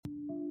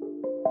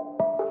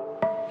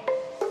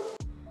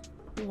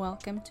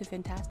Welcome to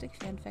Fantastic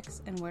Fanfics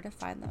and Where to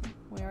Find Them,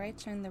 where I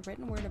turn the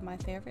written word of my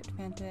favorite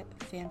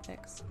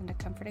fanfics into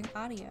comforting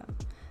audio.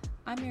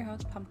 I'm your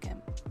host,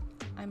 Pumpkin.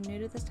 I'm new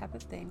to this type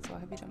of thing, so I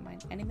hope you don't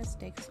mind any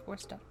mistakes or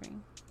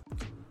stuttering.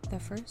 The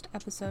first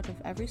episode of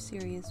every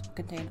series will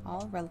contain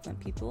all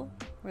relevant people,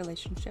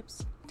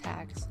 relationships,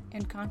 tags,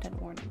 and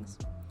content warnings.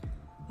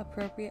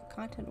 Appropriate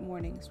content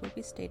warnings will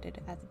be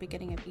stated at the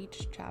beginning of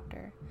each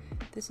chapter.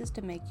 This is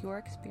to make your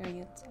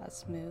experience as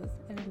smooth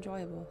and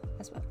enjoyable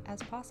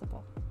as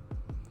possible.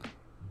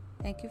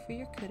 Thank you for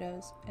your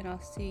kudos, and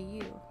I'll see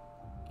you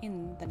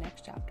in the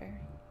next chapter.